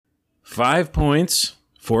5 points,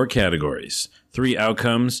 4 categories, 3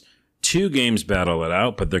 outcomes, 2 games battle it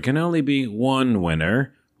out, but there can only be one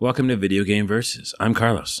winner. Welcome to Video Game Versus. I'm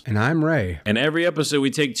Carlos. And I'm Ray. And every episode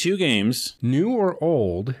we take 2 games. New or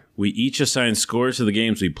old. We each assign scores to the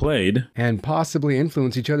games we played. And possibly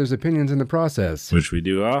influence each other's opinions in the process. Which we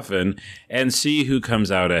do often. And see who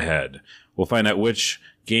comes out ahead. We'll find out which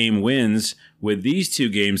game wins with these 2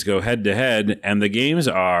 games go head to head. And the games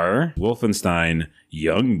are Wolfenstein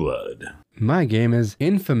Youngblood. My game is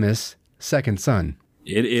Infamous Second Son.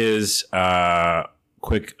 It is... a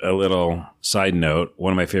little side note,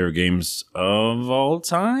 one of my favorite games of all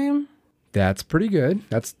time. That's pretty good.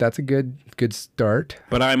 That's a good start.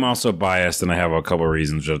 But I'm also biased, and I have a couple of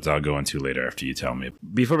reasons that I'll go into later after you tell me.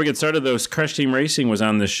 Before we get started, though, Crash Team Racing was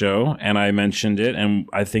on this show, and I mentioned it, and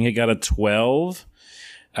I think it got a 12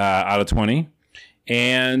 out of 20.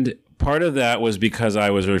 And part of that was because I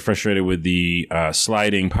was really frustrated with the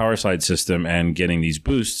sliding power slide system and getting these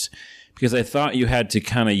boosts, because I thought you had to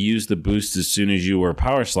kind of use the boost as soon as you were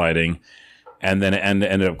power sliding, and then it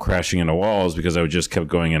ended up crashing into walls because I just kept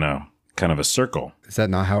going in a kind of a circle. Is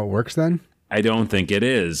that not how it works then? I don't think it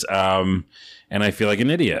is. And I feel like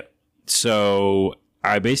an idiot. So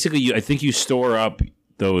I think you store up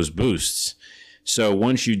those boosts. So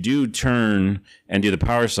once you do turn and do the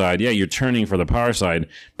power slide, you're turning for the power slide.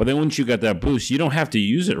 But then once you got that boost, you don't have to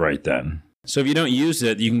use it right then. So if you don't use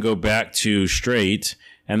it, you can go back to straight,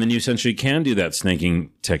 and then you essentially can do that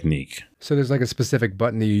snaking technique. So there's like a specific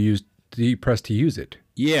button that you press to use it.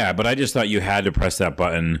 Yeah, but I just thought you had to press that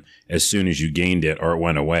button as soon as you gained it or it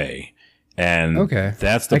went away. And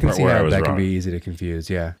that's the part where I was wrong. That can be easy to confuse,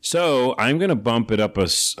 yeah. So I'm going to bump it up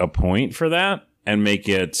a point for that and make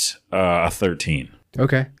it a 13.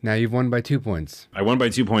 Okay, now you've won by 2 points. I won by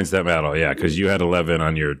 2 points that battle, yeah, because you had 11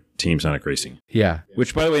 on your Team Sonic Racing. Yeah.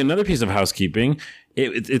 Which, by the way, another piece of housekeeping,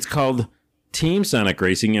 it's called Team Sonic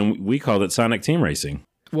Racing, and we called it Sonic Team Racing.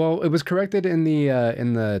 Well, it was corrected in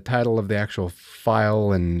the title of the actual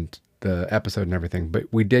file and the episode and everything, but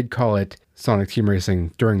we did call it Sonic Team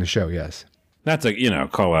Racing during the show, yes. Not to,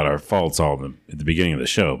 call out our faults all at the beginning of the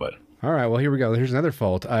show, but... All right, well, here we go. Here's another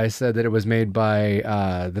fault. I said that it was made by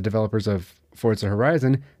the developers of Forza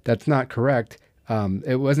Horizon. That's not correct.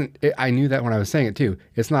 It wasn't... I knew that when I was saying it, too.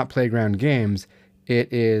 It's not Playground Games.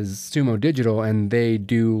 It is Sumo Digital, and they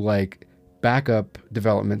do, backup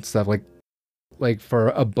development stuff, like for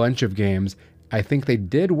a bunch of games. I think they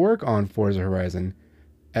did work on Forza Horizon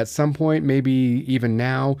at some point, maybe even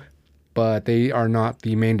now, but they are not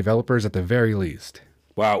the main developers at the very least.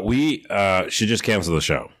 Wow, we should just cancel the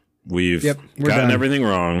show. We've gotten done. Everything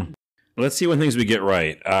wrong. Let's see what things we get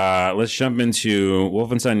right. Let's jump into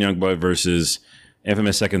Wolfenstein Youngblood versus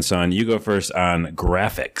Infamous Second Son. You go first on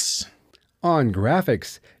graphics. On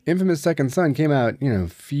graphics, Infamous Second Son came out, a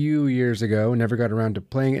few years ago. Never got around to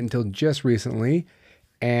playing it until just recently.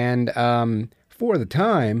 And for the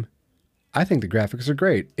time, I think the graphics are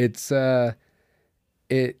great. It's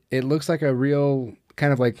it looks like a real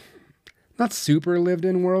kind of not super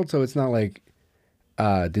lived-in world, so it's not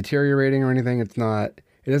deteriorating or anything. It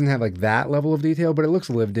doesn't have that level of detail, but it looks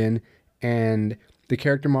lived in, and the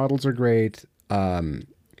character models are great. The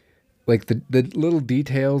little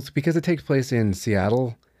details, because it takes place in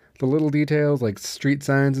Seattle, the little details like street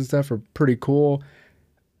signs and stuff are pretty cool.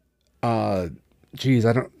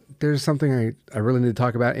 There's something I really need to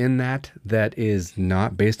talk about in that is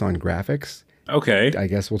not based on graphics. Okay. I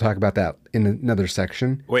guess we'll talk about that in another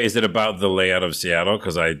section. Wait, is it about the layout of Seattle?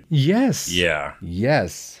 Yes. Yeah.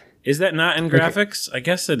 Yes. Is that not in graphics? I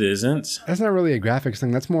guess it isn't. That's not really a graphics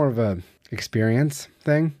thing. That's more of a experience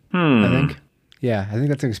thing, I think. Yeah, I think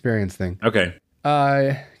that's an experience thing. Okay.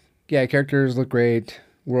 Characters look great.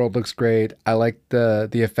 World looks great. I like the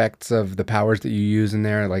effects of the powers that you use in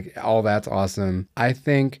there. All that's awesome. I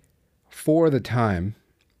think for the time,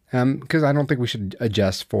 because I don't think we should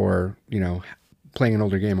adjust for, playing an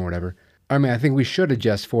older game or whatever. I mean, I think we should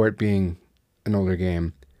adjust for it being an older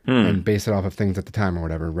game and base it off of things at the time or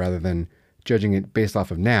whatever, rather than judging it based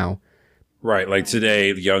off of now. Right, like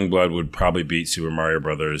today, Youngblood would probably beat Super Mario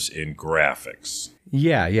Brothers in graphics.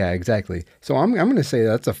 Yeah, exactly. So I'm going to say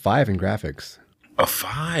that's a 5 in graphics. A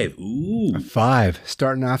 5? Ooh. A 5,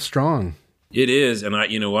 starting off strong. It is, and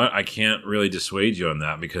you know what? I can't really dissuade you on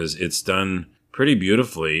that because it's done pretty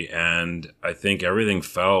beautifully, and I think everything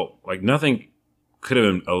felt like nothing could have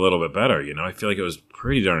been a little bit better. I feel like it was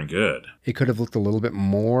pretty darn good. It could have looked a little bit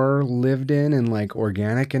more lived in and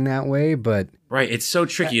organic in that way, but right, it's so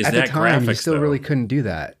tricky. At that the time, graphics, you still really couldn't do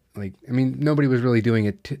that. Nobody was really doing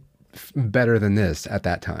it better than this at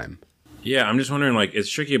that time. Yeah, I'm just wondering,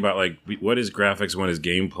 it's tricky about what is graphics, what is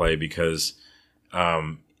gameplay, because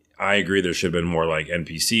I agree there should have been more like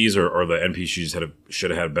NPCs or the NPCs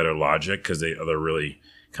should have had better logic because they're really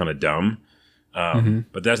kind of dumb.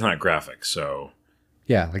 But that's not graphics, so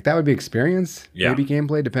Yeah, like that would be experience, Yeah. maybe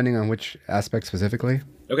gameplay, depending on which aspect specifically.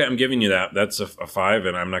 okay, I'm giving you that. That's a 5,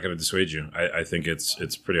 and I'm not going to dissuade you. I think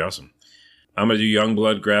it's pretty awesome. I'm going to do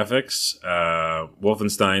Youngblood graphics.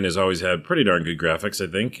 Wolfenstein has always had pretty darn good graphics,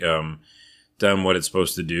 I think. Done what it's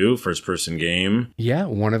supposed to do, first-person game. Yeah,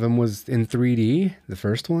 one of them was in 3D, the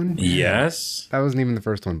first one. Yes. That wasn't even the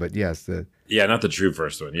first one, but yes. Yeah, not the true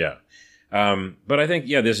first one, yeah. But I think,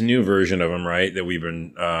 this new version of them, right, that we've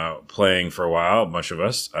been playing for a while, much of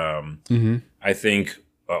us, I think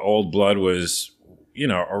Old Blood was,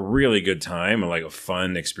 a really good time and like a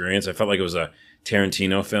fun experience. I felt like it was a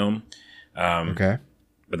Tarantino film. Okay.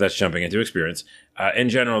 But that's jumping into experience. In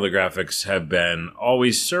general, the graphics have been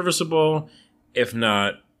always serviceable, if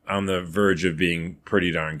not on the verge of being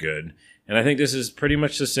pretty darn good. And I think this is pretty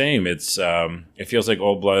much the same. It feels like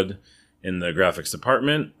Old Blood in the graphics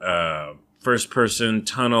department. First person,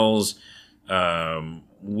 tunnels,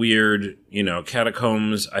 weird,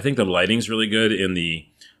 catacombs. I think the lighting's really good in the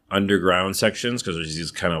underground sections because there's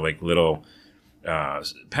these kind of like little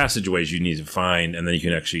passageways you need to find, and then you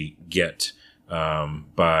can actually get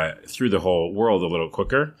through the whole world a little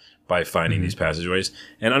quicker by finding these passageways.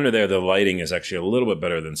 And under there, the lighting is actually a little bit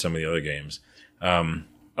better than some of the other games. Other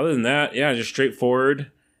than that, just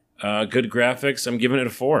straightforward, good graphics. I'm giving it a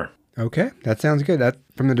 4. Okay, that sounds good. That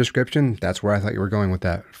from the description, that's where I thought you were going with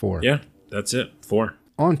that 4. Yeah, that's it. 4.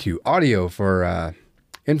 On to audio for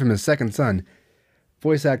Infamous Second Son.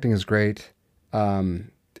 Voice acting is great.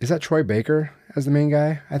 Is that Troy Baker as the main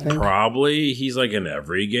guy, I think? Probably. He's like in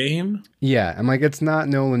every game. Yeah, I'm like, it's not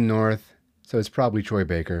Nolan North, so it's probably Troy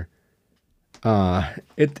Baker.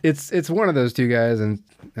 It's one of those two guys, and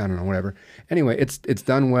I don't know, whatever. Anyway, it's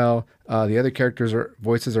done well. The other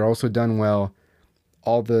voices are also done well.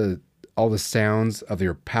 All the sounds of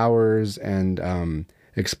your powers and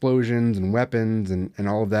explosions and weapons and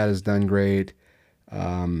all of that is done great.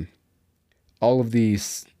 All of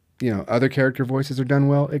these, other character voices are done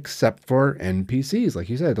well, except for NPCs, like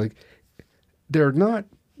you said. Like, they're not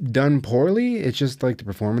done poorly. It's just like the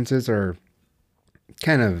performances are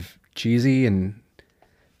kind of cheesy and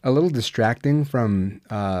a little distracting from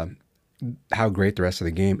how great the rest of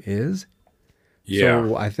the game is. Yeah.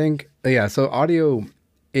 So I think, so audio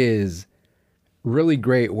is really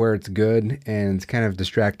great where it's good and it's kind of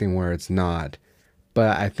distracting where it's not.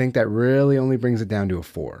 But I think that really only brings it down to a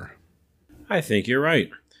 4. I think you're right.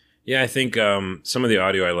 Yeah, I think some of the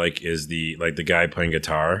audio I like is the guy playing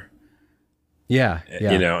guitar. Yeah.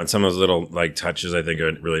 And some of those little like touches I think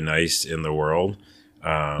are really nice in the world.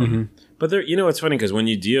 But there, it's funny because when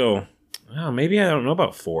you deal, maybe I don't know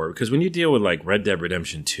about 4, because when you deal with like Red Dead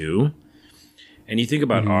Redemption 2, and you think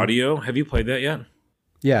about audio, have you played that yet?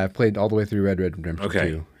 Yeah, I've played all the way through Red Dead Redemption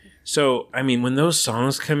 2. So, I mean, when those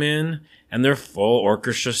songs come in and they're full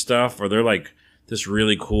orchestra stuff, or they're like this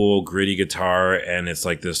really cool gritty guitar and it's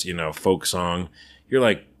like this, folk song, you're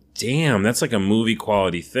like, damn, that's like a movie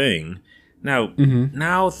quality thing.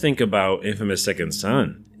 Now think about Infamous Second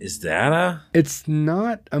Son. Is that It's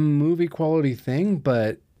not a movie quality thing,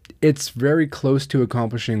 but it's very close to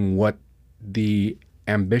accomplishing what the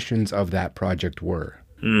ambitions of that project were.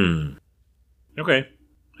 Okay.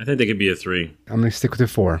 I think they could be a 3. I'm going to stick with a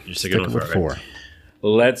 4. You're sticking with 4. Okay.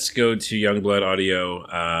 Let's go to Youngblood audio.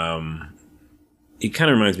 It kind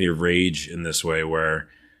of reminds me of Rage in this way where,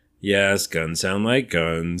 yes, guns sound like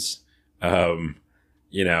guns.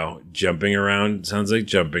 Jumping around sounds like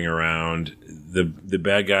jumping around. The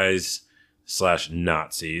bad guys /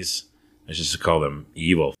 Nazis, I should just call them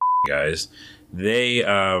evil guys. They,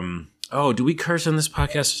 do we curse on this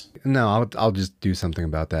podcast? No, I'll just do something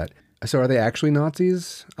about that. So are they actually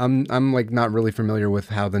Nazis? I'm like not really familiar with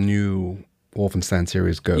how the new Wolfenstein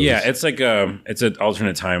series goes. Yeah, it's like it's an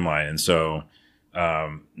alternate timeline, and so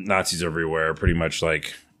Nazis everywhere. Pretty much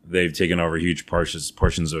like they've taken over huge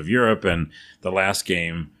portions of Europe, and the last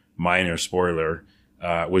game, minor spoiler,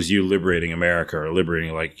 was you liberating America or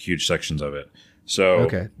liberating like huge sections of it. So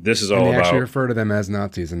this is all they about. actually refer to them as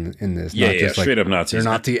Nazis in this. Yeah, not just straight like, up Nazis.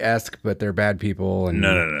 They're Nazi-esque, but they're bad people. And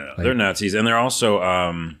No. Like, they're Nazis, and they're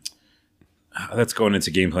also. That's going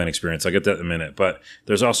into gameplay and experience. I'll get that in a minute. But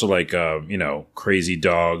there's also like, crazy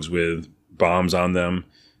dogs with bombs on them.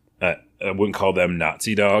 I wouldn't call them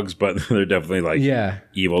Nazi dogs, but they're definitely like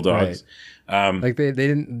evil dogs. Right. Like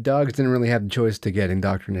dogs didn't really have the choice to get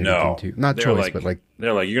indoctrinated into. Not choice, but like.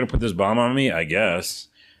 They're like, you're going to put this bomb on me? I guess.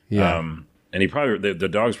 Yeah. And the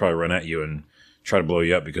dogs probably run at you and try to blow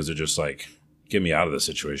you up because they're just like, get me out of this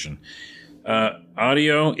situation.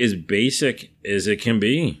 Audio is basic as it can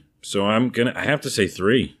be. So I have to say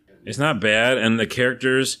 3. It's not bad, and the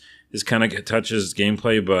characters is kind of touches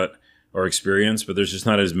gameplay, or experience, but there's just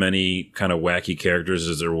not as many kind of wacky characters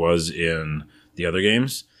as there was in the other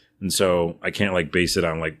games. And so I can't like base it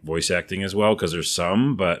on like voice acting as well, because there's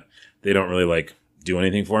some, but they don't really like do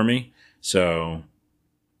anything for me. So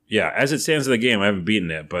yeah, as it stands in the game, I haven't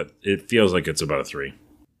beaten it, but it feels like it's about a 3.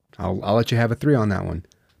 I'll let you have a 3 on that one.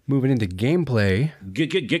 Moving into gameplay.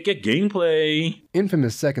 Get gameplay.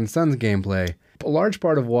 Infamous Second Son's gameplay. A large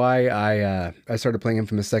part of why I started playing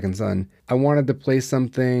Infamous Second Son, I wanted to play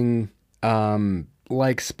something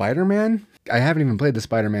like Spider-Man. I haven't even played the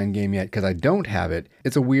Spider-Man game yet because I don't have it.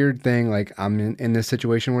 It's a weird thing. Like I'm in this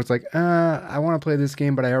situation where it's like, I want to play this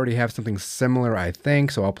game, but I already have something similar, I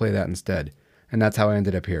think, so I'll play that instead. And that's how I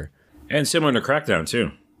ended up here. And similar to Crackdown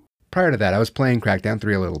too. Prior to that, I was playing Crackdown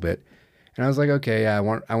 3 a little bit, and I was like, okay, yeah, I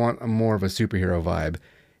want a more of a superhero vibe,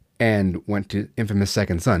 and went to Infamous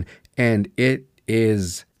Second Son. And it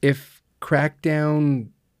is, if Crackdown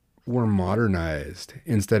were modernized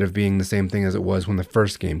instead of being the same thing as it was when the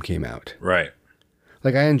first game came out. Right.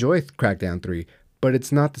 Like I enjoy Crackdown 3, but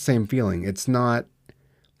it's not the same feeling. It's not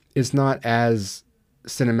as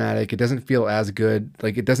cinematic. It doesn't feel as good.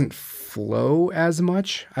 Like it doesn't flow as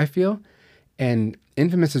much, I feel. And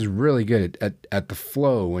Infamous is really good at the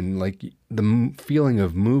flow and like the feeling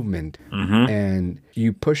of movement. Mm-hmm. And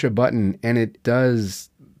you push a button and it does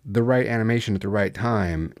the right animation at the right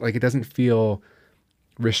time. Like it doesn't feel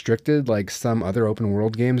restricted like some other open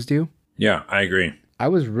world games do. Yeah, I agree. I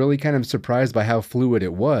was really kind of surprised by how fluid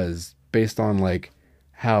it was based on like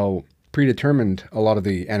how predetermined a lot of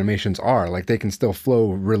the animations are. Like they can still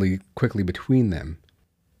flow really quickly between them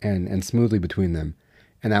and smoothly between them.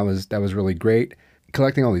 And that was really great.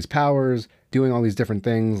 Collecting all these powers, doing all these different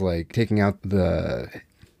things, like taking out the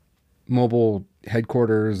mobile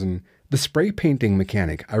headquarters and the spray painting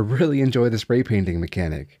mechanic. I really enjoy the spray painting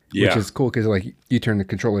mechanic, which is cool because like you turn the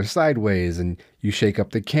controller sideways and you shake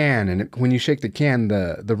up the can, and when you shake the can,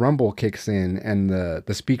 the rumble kicks in and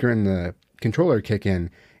the speaker and the controller kick in,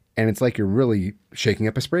 and it's like you're really shaking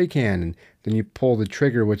up a spray can. And then you pull the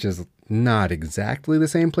trigger, which is not exactly the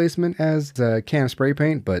same placement as a can of spray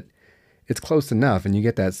paint, but it's close enough, and you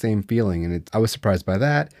get that same feeling. And I was surprised by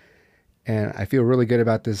that, and I feel really good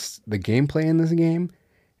about the gameplay in this game.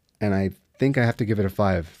 And I think I have to give it a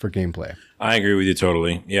 5 for gameplay. I agree with you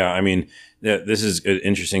totally. Yeah, I mean, this is an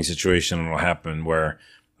interesting situation that will happen where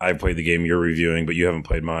I played the game you're reviewing, but you haven't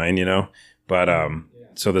played mine, you know? But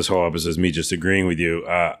so this whole episode is me just agreeing with you.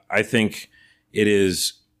 I think it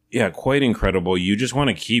is, quite incredible. You just want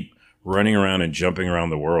to keep running around and jumping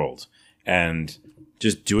around the world and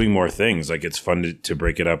just doing more things. Like it's fun to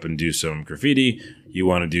break it up and do some graffiti. You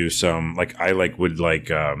want to do some,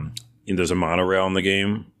 there's a monorail in the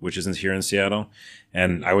game, which isn't here in Seattle.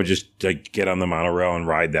 And I would just like get on the monorail and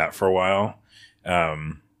ride that for a while.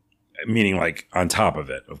 Meaning like on top of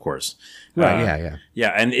it, of course. Right. Yeah. Yeah.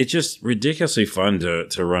 And it's just ridiculously fun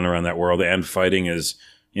to run around that world, and fighting is,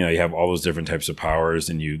 you have all those different types of powers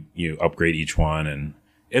and you upgrade each one, and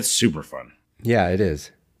it's super fun. Yeah, it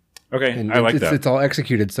is. Okay. And I like that. It's all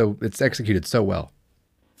executed. So it's executed so well.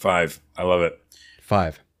 5. I love it.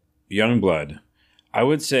 5. Youngblood. I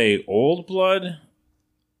would say Old Blood,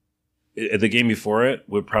 the game before it,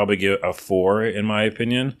 would probably give a 4 in my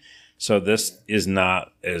opinion. So this is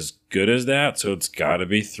not as good as that. So it's got to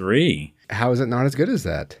be 3. How is it not as good as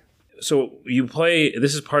that? So you play,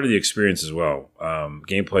 this is part of the experience as well.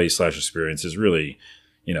 Gameplay / experience is really,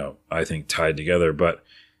 I think tied together. But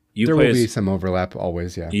there will be some overlap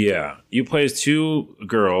always, yeah. Yeah. You play as 2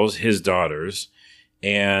 girls, his daughters.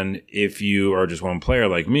 And if you are just one player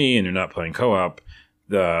like me and you're not playing co-op,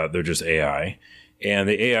 they're just AI. And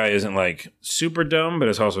the AI isn't like super dumb, but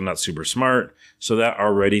it's also not super smart. So that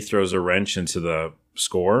already throws a wrench into the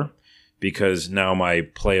score, because now my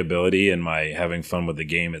playability and my having fun with the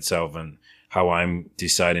game itself and how I'm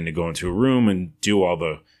deciding to go into a room and do all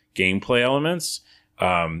the gameplay elements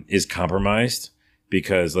is compromised.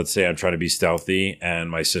 Because let's say I'm trying to be stealthy and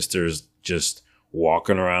my sister's just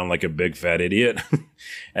walking around like a big fat idiot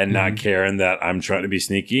and not caring that I'm trying to be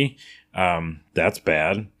sneaky. That's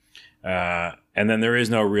bad. And then there is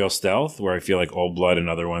no real stealth, where I feel like Old Blood and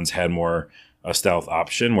other ones had more a stealth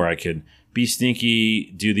option where I could be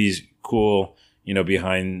sneaky, do these cool,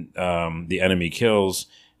 behind the enemy kills.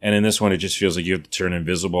 And in this one, it just feels like you have to turn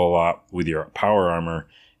invisible a lot with your power armor.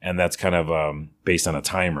 And that's kind of based on a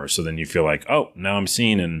timer. So then you feel like, oh, now I'm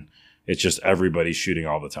seen, and it's just everybody shooting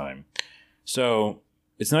all the time. So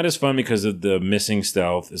it's not as fun because of the missing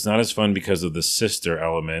stealth. It's not as fun because of the sister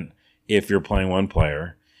element if you're playing one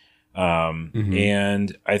player.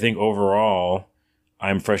 And I think overall,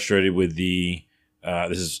 I'm frustrated with the.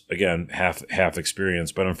 This is again half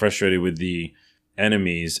experience, but I'm frustrated with the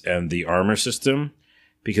enemies and the armor system,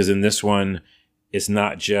 because in this one, it's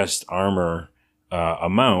not just armor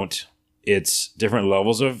amount; it's different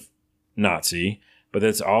levels of Nazi, but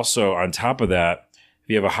it's also on top of that. If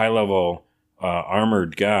you have a high level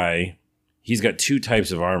armored guy, he's got 2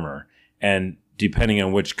 types of armor, and depending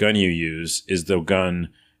on which gun you use, is the gun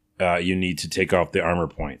you need to take off the armor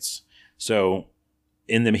points. So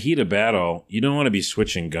in the heat of battle, you don't want to be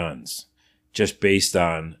switching guns just based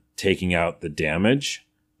on taking out the damage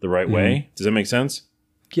the right way. Does that make sense?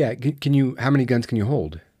 Yeah. Can you? How many guns can you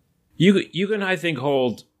hold? You can, I think,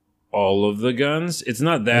 hold all of the guns. It's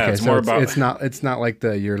not that. Okay, it's so more about. It's not like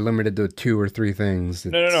you're limited to 2 or 3 things.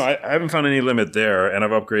 No. I haven't found any limit there, and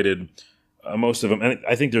I've upgraded most of them. And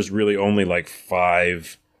I think there's really only like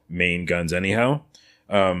 5 main guns anyhow.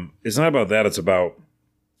 It's not about that. It's about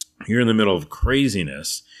you're in the middle of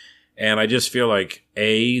craziness. And I just feel like,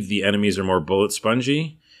 the enemies are more bullet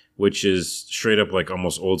spongy, which is straight up like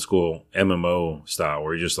almost old school MMO style,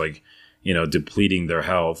 where you're just like, depleting their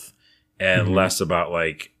health, and less about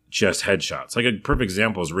like just headshots. Like a perfect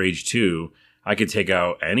example is Rage 2. I could take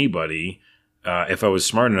out anybody if I was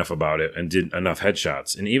smart enough about it and did enough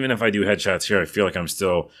headshots. And even if I do headshots here, I feel like I'm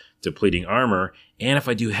still depleting armor. And if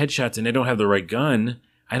I do headshots and they don't have the right gun,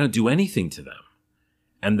 I don't do anything to them.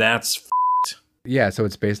 And that's Yeah, so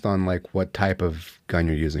it's based on like what type of gun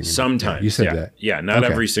you're using. Sometimes. Yeah, you said that. Yeah, not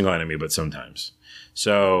every single enemy, but sometimes.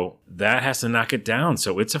 So that has to knock it down.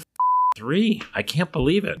 So it's a 3. I can't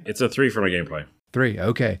believe it. It's a 3 for my gameplay. 3,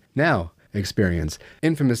 okay. Now, experience.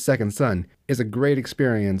 Infamous Second Son is a great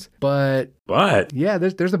experience, but yeah,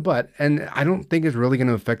 there's a but, and I don't think it's really going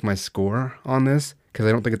to affect my score on this, because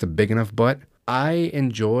I don't think it's a big enough but. I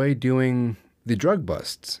enjoy doing the drug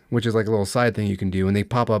busts, which is like a little side thing you can do, and they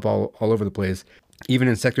pop up all over the place, even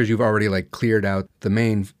in sectors you've already like cleared out the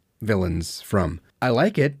main villains from. I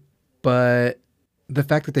like it, but the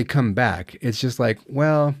fact that they come back, it's just like,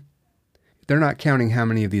 well, they're not counting how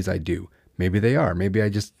many of these I do. Maybe they are. Maybe I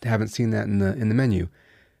just haven't seen that in the menu.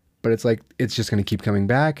 But it's like, it's just going to keep coming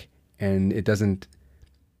back, and it doesn't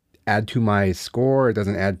add to my score. It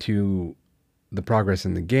doesn't add to the progress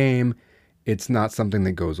in the game. It's not something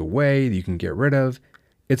that goes away, that you can get rid of.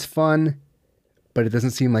 It's fun, but it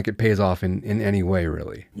doesn't seem like it pays off in any way,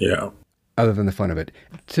 really. Yeah. Other than the fun of it.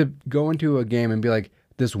 To go into a game and be like,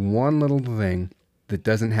 this one little thing that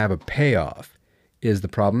doesn't have a payoff is the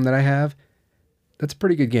problem that I have. That's a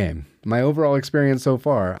pretty good game. My overall experience so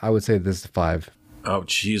far, I would say this is a 5. Oh,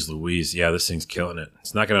 geez, Louise. Yeah, this thing's killing it.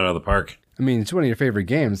 It's knocking it out of the park. I mean, it's one of your favorite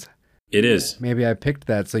games. It is. Maybe I picked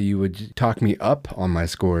that so you would talk me up on my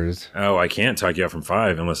scores. Oh, I can't talk you up from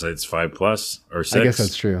 5 unless it's 5 plus or 6. I guess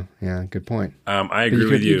that's true. Yeah, good point. I agree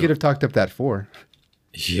with you. You could have talked up that 4.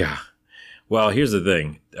 Yeah. Well, here's the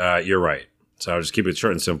thing. You're right. So I'll just keep it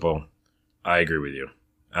short and simple. I agree with you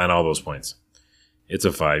on all those points. It's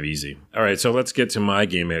a 5 easy. All right, so let's get to my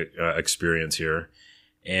game experience here.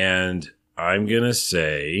 And I'm going to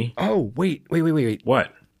say... Oh, wait.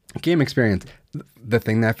 What? Game experience. The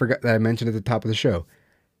thing that I forgot that I mentioned at the top of the show.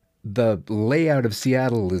 The layout of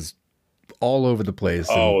Seattle is all over the place.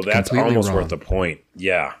 Oh, that's almost wrong. worth a point.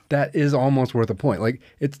 Yeah. That is almost worth a point. Like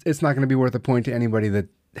it's not going to be worth a point to anybody that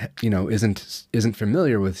isn't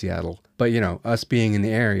familiar with Seattle. But us being in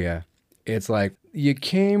the area, it's like you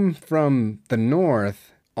came from the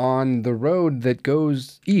north on the road that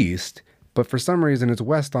goes east, but for some reason it's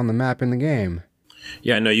west on the map in the game.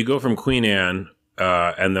 Yeah, no, you go from Queen Anne,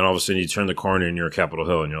 and then all of a sudden you turn the corner and you're at Capitol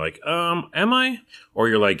Hill, and you're like, am I? Or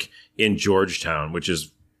you're like in Georgetown, which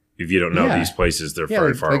is, if you don't know these places, they're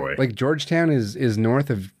very far away. Like Georgetown is north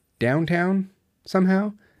of downtown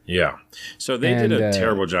somehow. Yeah. So they did a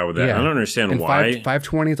terrible job with that. Yeah. I don't understand why.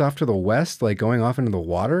 520 is off to the west, like going off into the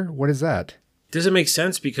water? What is that? Does it make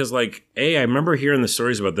sense? Because I remember hearing the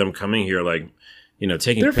stories about them coming here,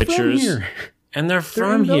 taking pictures. From here. And they're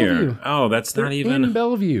from here. Bellevue. Oh, they're not even in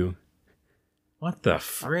Bellevue. What the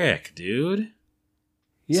frick, dude?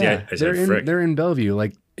 Yeah, See, I said frick. They're in Bellevue.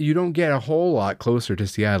 Like, you don't get a whole lot closer to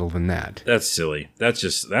Seattle than that. That's silly.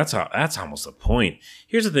 That's almost a point.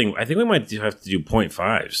 Here's the thing. I think we might have to do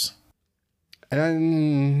 0.5s.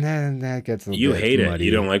 That gets a little You bit hate muddy. it.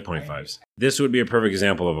 You don't like 0.5s. This would be a perfect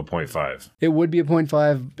example of a 0.5. It would be a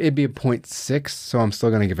 0.5. It'd be a 0.6, so I'm still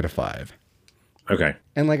going to give it a 5. Okay.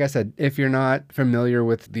 And like I said, if you're not familiar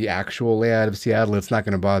with the actual layout of Seattle, it's not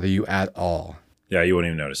going to bother you at all. Yeah, you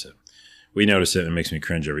wouldn't even notice it. We notice it, and it makes me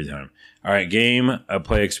cringe every time. All right,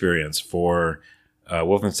 play experience for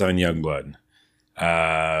Wolfenstein Youngblood.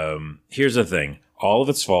 Here's the thing. All of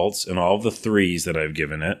its faults and all of the 3s that I've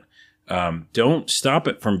given it, don't stop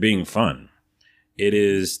it from being fun. It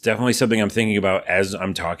is definitely something I'm thinking about as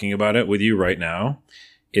I'm talking about it with you right now.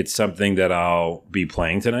 It's something that I'll be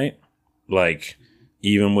playing tonight. Like,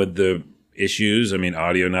 even with the issues, I mean,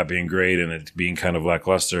 audio not being great and it being kind of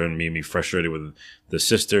lackluster and me frustrated with the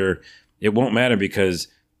sister, it won't matter because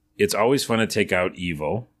it's always fun to take out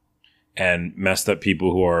evil and messed up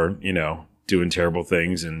people who are, doing terrible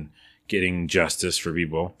things and getting justice for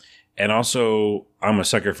people. And also, I'm a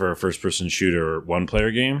sucker for a first-person shooter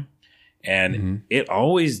one-player game. And it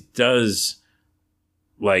always does,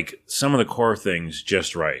 like, some of the core things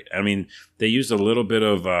just right. I mean, they used a little bit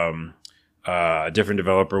of a different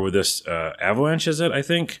developer with this. Avalanche, is it, I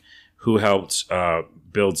think, who helped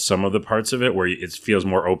build some of the parts of it where it feels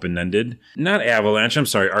more open-ended. Not Avalanche, I'm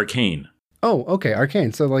sorry, Arcane. Oh, okay,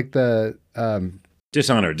 Arcane. So, like the...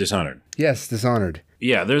 Dishonored. Yes, Dishonored.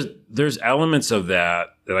 Yeah, there's elements of that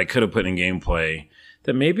I could have put in gameplay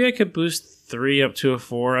that maybe I could boost 3 up to a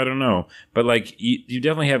 4. I don't know. But like you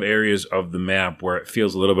definitely have areas of the map where it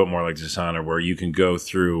feels a little bit more like Dishonored, where you can go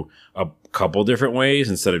through a couple different ways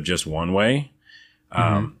instead of just one way.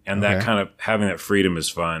 And that kind of having that freedom is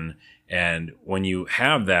fun. And when you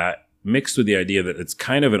have that mixed with the idea that it's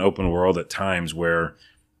kind of an open world at times where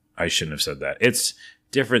I shouldn't have said that. It's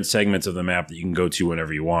different segments of the map that you can go to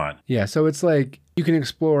whenever you want. Yeah, so it's like you can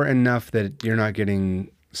explore enough that you're not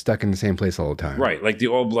getting stuck in the same place all the time. Right. Like the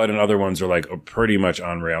Old Blood and other ones are like pretty much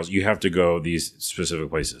on rails. You have to go these specific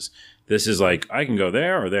places. This is like, I can go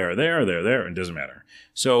there or there or there or there or there. And it doesn't matter.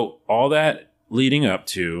 So all that leading up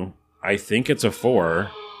to, I think it's a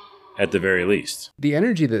 4 at the very least. The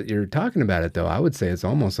energy that you're talking about it, though, I would say it's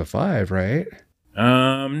almost a 5, right?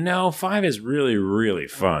 No, 5 is really, really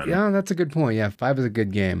fun. Yeah, that's a good point. Yeah, 5 is a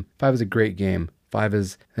good game. 5 is a great game. 5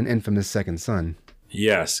 is an infamous second son.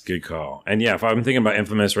 Yes, good call. And yeah, if I'm thinking about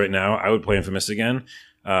Infamous right now, I would play Infamous again,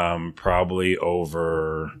 probably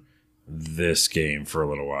over this game for a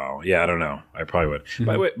little while. Yeah, I don't know. I probably would.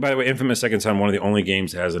 By the way, Infamous Second Son, one of the only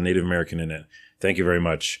games that has a Native American in it. Thank you very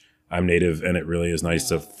much. I'm Native, and it really is nice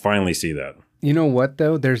to finally see that. You know what,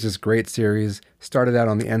 though? There's this great series, started out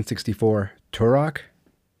on the N64, Turok.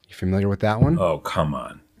 You familiar with that one? Oh, come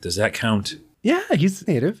on. Does that count? Yeah, he's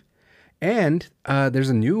Native. And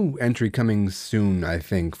there's a new entry coming soon, I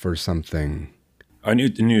think, for something. A new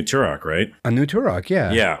Turok, right? A new Turok,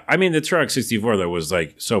 yeah. Yeah. I mean, the Turok 64, though, was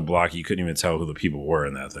like so blocky, you couldn't even tell who the people were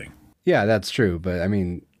in that thing. Yeah, that's true. But I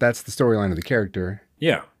mean, that's the storyline of the character.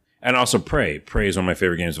 Yeah. And also Prey. Prey is one of my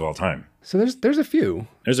favorite games of all time. So there's a few.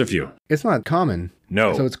 There's a few. It's not common.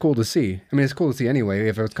 No. So it's cool to see. I mean, it's cool to see anyway,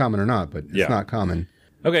 if it's common or not, but it's not common.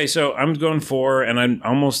 Okay, so I'm going 4, and I'm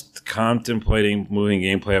almost contemplating moving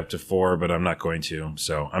gameplay up to 4, but I'm not going to.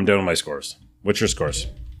 So I'm done with my scores. What's your scores?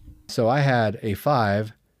 So I had a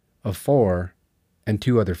 5, a 4, and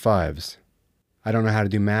 2 other 5s. I don't know how to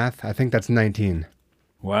do math. I think that's 19.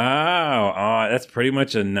 Wow. That's pretty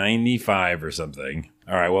much a 95 or something.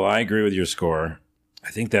 All right, well, I agree with your score.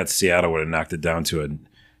 I think that Seattle would have knocked it down to a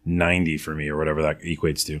 90 for me or whatever that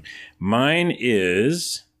equates to. Mine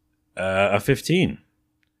is a 15.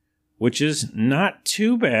 Which is not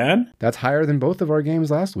too bad. That's higher than both of our games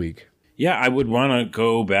last week. Yeah, I would want to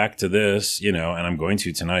go back to this, and I'm going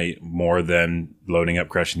to tonight more than loading up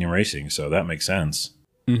Crash Team Racing, so that makes sense.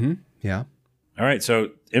 Mm-hmm, yeah. All right, so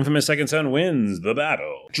Infamous Second Son wins the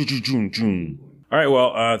battle. All right,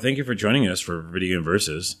 well, thank you for joining us for Video Game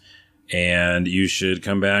Versus, and you should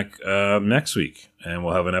come back next week, and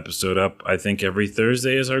we'll have an episode up, I think, every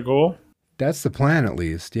Thursday is our goal. That's the plan, at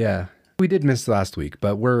least, yeah. We did miss last week,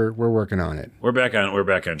 but we're working on it. We're back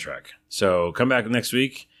on track. So come back next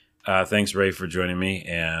week. Thanks, Ray, for joining me.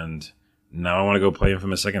 And now I want to go play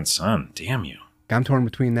Infamous Second Son. Damn you. I'm torn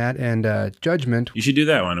between that and Judgment. You should do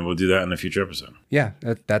that one, and we'll do that in a future episode. Yeah,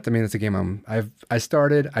 that's a game I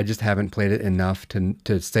started. I just haven't played it enough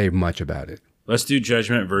to say much about it. Let's do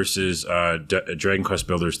Judgment versus Dragon Quest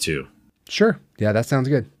Builders 2. Sure. Yeah, that sounds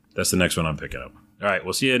good. That's the next one I'm picking up. All right,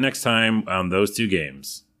 we'll see you next time on those two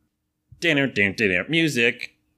games. Dinner, music.